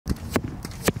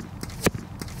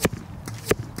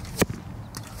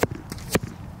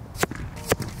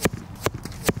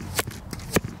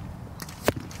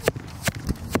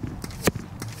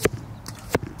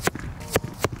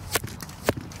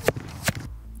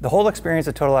The whole experience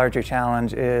of Total Archery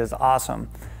Challenge is awesome.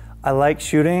 I like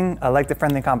shooting, I like the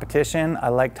friendly competition, I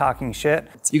like talking shit.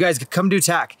 You guys come do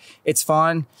TAC. It's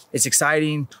fun, it's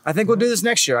exciting. I think we'll do this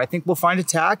next year. I think we'll find a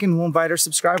TAC and we'll invite our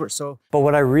subscribers. But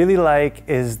what I really like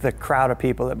is the crowd of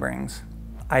people it brings.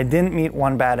 I didn't meet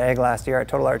one bad egg last year at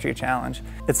Total Archery Challenge.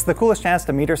 It's the coolest chance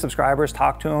to meet our subscribers,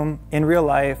 talk to them in real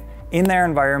life, in their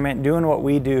environment, doing what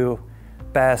we do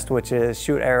best, which is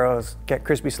shoot arrows, get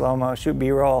crispy slow-mo, shoot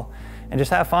B-roll, and just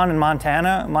have fun in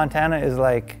Montana. Montana is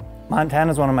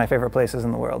one of my favorite places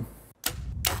in the world.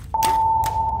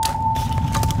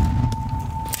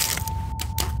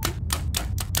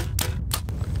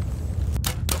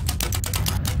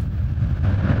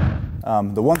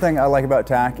 The one thing I like about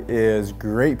TAC is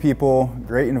great people,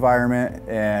 great environment,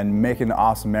 and making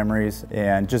awesome memories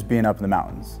and just being up in the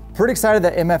mountains. Pretty excited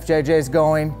that MFJJ is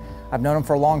going. I've known him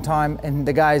for a long time, and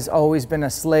the guy's always been a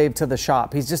slave to the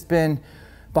shop. He's just been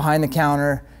behind the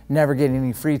counter, never getting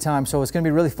any free time. So it's gonna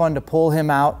be really fun to pull him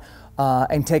out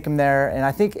and take him there. And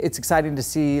I think it's exciting to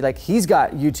see, like, he's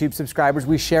got YouTube subscribers.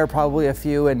 We share probably a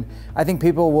few, and I think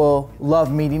people will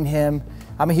love meeting him.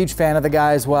 I'm a huge fan of the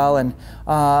guy as well, and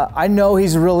I know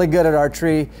he's really good at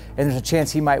archery, and there's a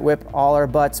chance he might whip all our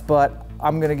butts, but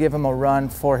I'm gonna give him a run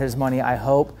for his money, I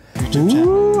hope.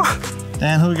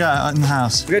 Dan, who we got in the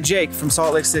house? We got Jake from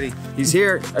Salt Lake City. He's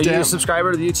here. Are you a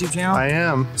subscriber to the YouTube channel? I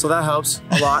am. So that helps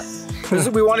a lot.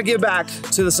 We want to give back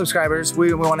to the subscribers.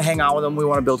 We want to hang out with them. We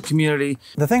want to build a community.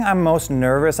 The thing I'm most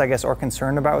nervous, I guess, or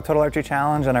concerned about with Total Archery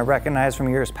Challenge, and I recognize from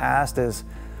years past, is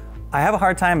I have a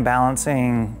hard time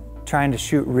balancing trying to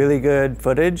shoot really good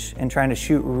footage and trying to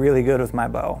shoot really good with my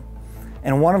bow.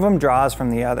 And one of them draws from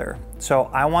the other.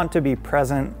 So I want to be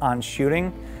present on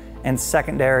shooting and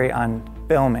secondary on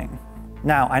filming.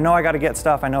 Now, I know I got to get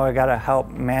stuff. I know I got to help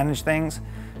manage things.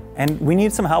 And we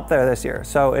need some help there this year.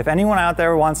 So if anyone out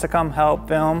there wants to come help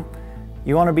film,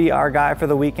 you want to be our guy for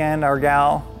the weekend, our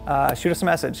gal, shoot us a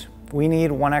message. We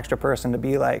need one extra person to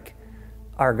be like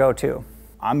our go-to.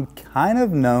 I'm kind of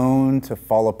known to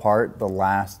fall apart the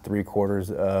last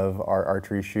 3/4 of our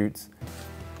archery shoots.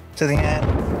 To the end.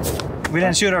 We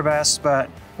didn't shoot our best, but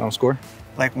Final score?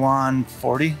 like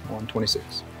 140.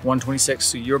 126. 126,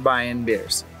 so you're buying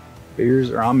beers.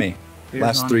 Beers are on me. Beers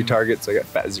Last on 3 you. targets, I got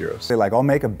fat zeros. Like, I'll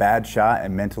make a bad shot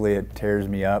and mentally it tears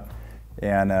me up,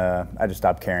 and I just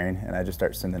stop caring and I just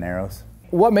start sending arrows.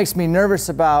 What makes me nervous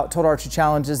about Total Archery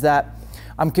Challenge is that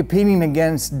I'm competing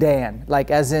against Dan,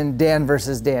 like as in Dan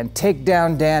versus Dan. Take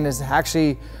down Dan is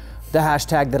actually the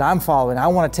hashtag that I'm following. I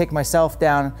want to take myself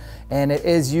down, and it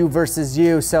is you versus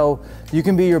you. So you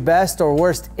can be your best or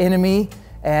worst enemy.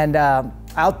 And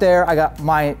out there, I got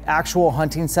my actual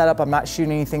hunting setup. I'm not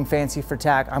shooting anything fancy for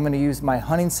TAC. I'm going to use my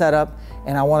hunting setup,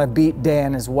 and I want to beat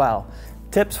Dan as well.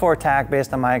 Tips for TAC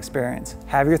based on my experience.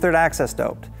 Have your third axis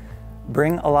doped.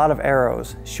 Bring a lot of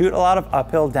arrows. Shoot a lot of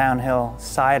uphill, downhill,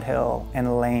 side hill,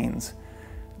 and lanes.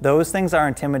 Those things are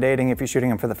intimidating if you're shooting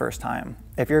them for the first time.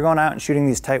 If you're going out and shooting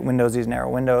these tight windows, these narrow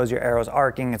windows, your arrow's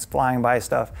arcing, it's flying by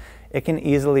stuff, it can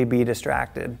easily be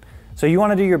distracted. So you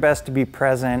want to do your best to be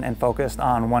present and focused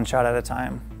on one shot at a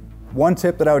time. One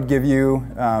tip that I would give you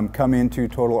coming into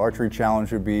Total Archery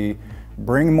Challenge would be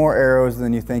bring more arrows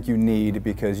than you think you need,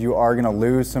 because you are going to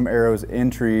lose some arrows in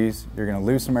trees, you're going to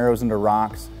lose some arrows into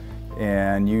rocks,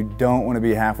 and you don't want to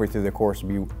be halfway through the course to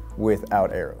be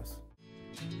without arrows.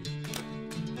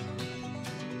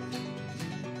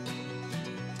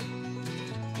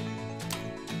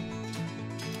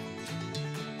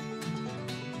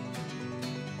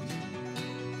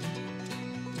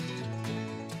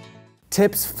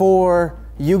 Tips for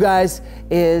you guys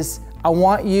is I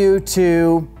want you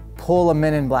to pull a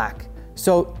Men in Black.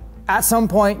 So at some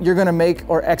point you're gonna make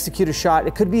or execute a shot.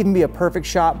 It could even be a perfect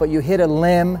shot, but you hit a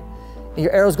limb,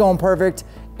 your arrow's going perfect,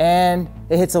 and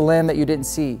it hits a limb that you didn't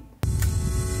see.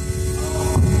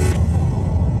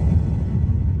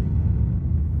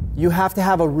 You have to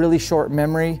have a really short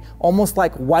memory, almost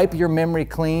like wipe your memory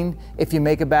clean if you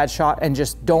make a bad shot, and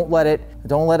just don't let it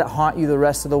haunt you the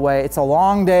rest of the way. It's a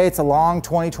long day, it's a long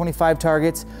 20, 25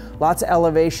 targets, lots of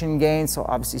elevation gain, so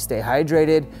obviously stay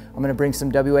hydrated. I'm gonna bring some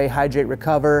WA Hydrate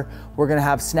Recover. We're gonna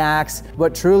have snacks,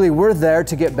 but truly we're there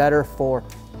to get better for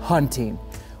hunting.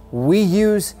 We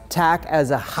use TAC as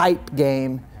a hype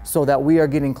game so that we are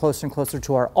getting closer and closer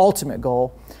to our ultimate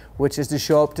goal, which is to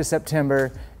show up to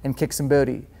September and kick some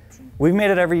booty. We've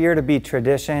made it every year to be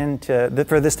tradition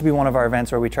for this to be one of our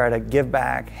events where we try to give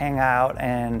back, hang out,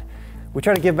 and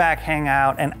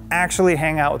actually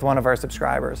hang out with one of our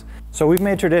subscribers. So we've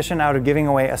made tradition out of giving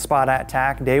away a spot at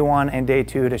TAC day 1 and day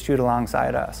 2 to shoot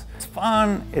alongside us. It's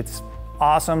fun, it's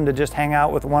awesome to just hang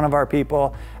out with one of our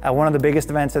people at one of the biggest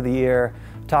events of the year,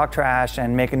 talk trash,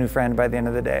 and make a new friend by the end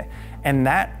of the day. And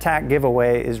that TAC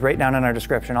giveaway is right down in our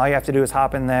description. All you have to do is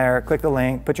hop in there, click the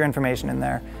link, put your information in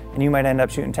there, and you might end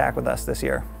up shooting TAC with us this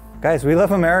year. Guys, we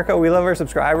love America, we love our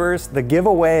subscribers. The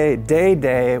giveaway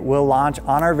day will launch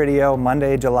on our video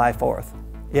Monday, July 4th.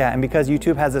 Yeah, and because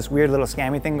YouTube has this weird little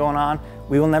scammy thing going on,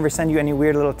 we will never send you any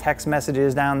weird little text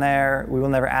messages down there. We will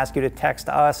never ask you to text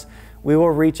us. We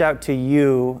will reach out to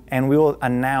you and we will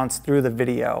announce through the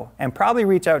video and probably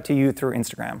reach out to you through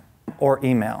Instagram or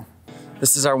email.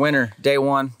 This is our winner, day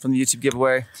one from the YouTube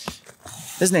giveaway.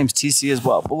 His name's TC as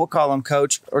well, but we'll call him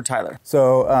Coach or Tyler.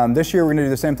 So this year we're gonna do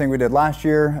the same thing we did last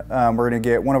year. We're gonna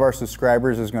get one of our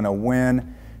subscribers is gonna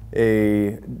win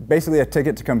basically a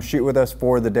ticket to come shoot with us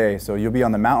for the day. So you'll be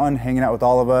on the mountain hanging out with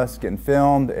all of us, getting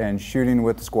filmed and shooting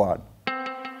with the squad.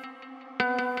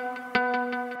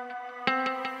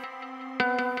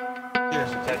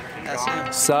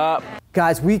 Sup?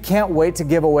 Guys, we can't wait to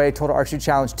give away Total Archery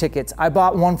Challenge tickets. I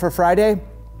bought one for Friday,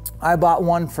 I bought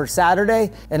one for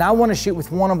Saturday, and I want to shoot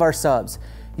with one of our subs.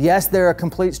 Yes, they're a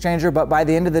complete stranger, but by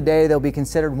the end of the day, they'll be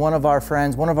considered one of our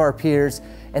friends, one of our peers,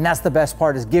 and that's the best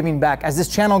part, is giving back. As this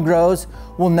channel grows,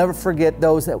 we'll never forget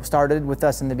those that started with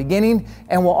us in the beginning,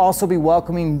 and we'll also be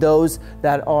welcoming those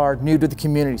that are new to the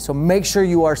community. So make sure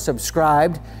you are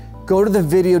subscribed, go to the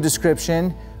video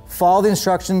description, follow the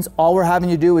instructions. All we're having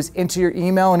you do is enter your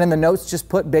email, and in the notes, just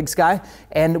put Big Sky,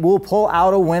 and we'll pull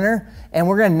out a winner, and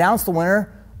we're gonna announce the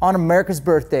winner on America's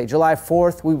birthday, July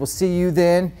 4th. We will see you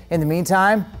then. In the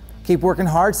meantime, keep working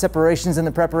hard. Separation's in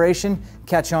the preparation.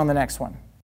 Catch you on the next one.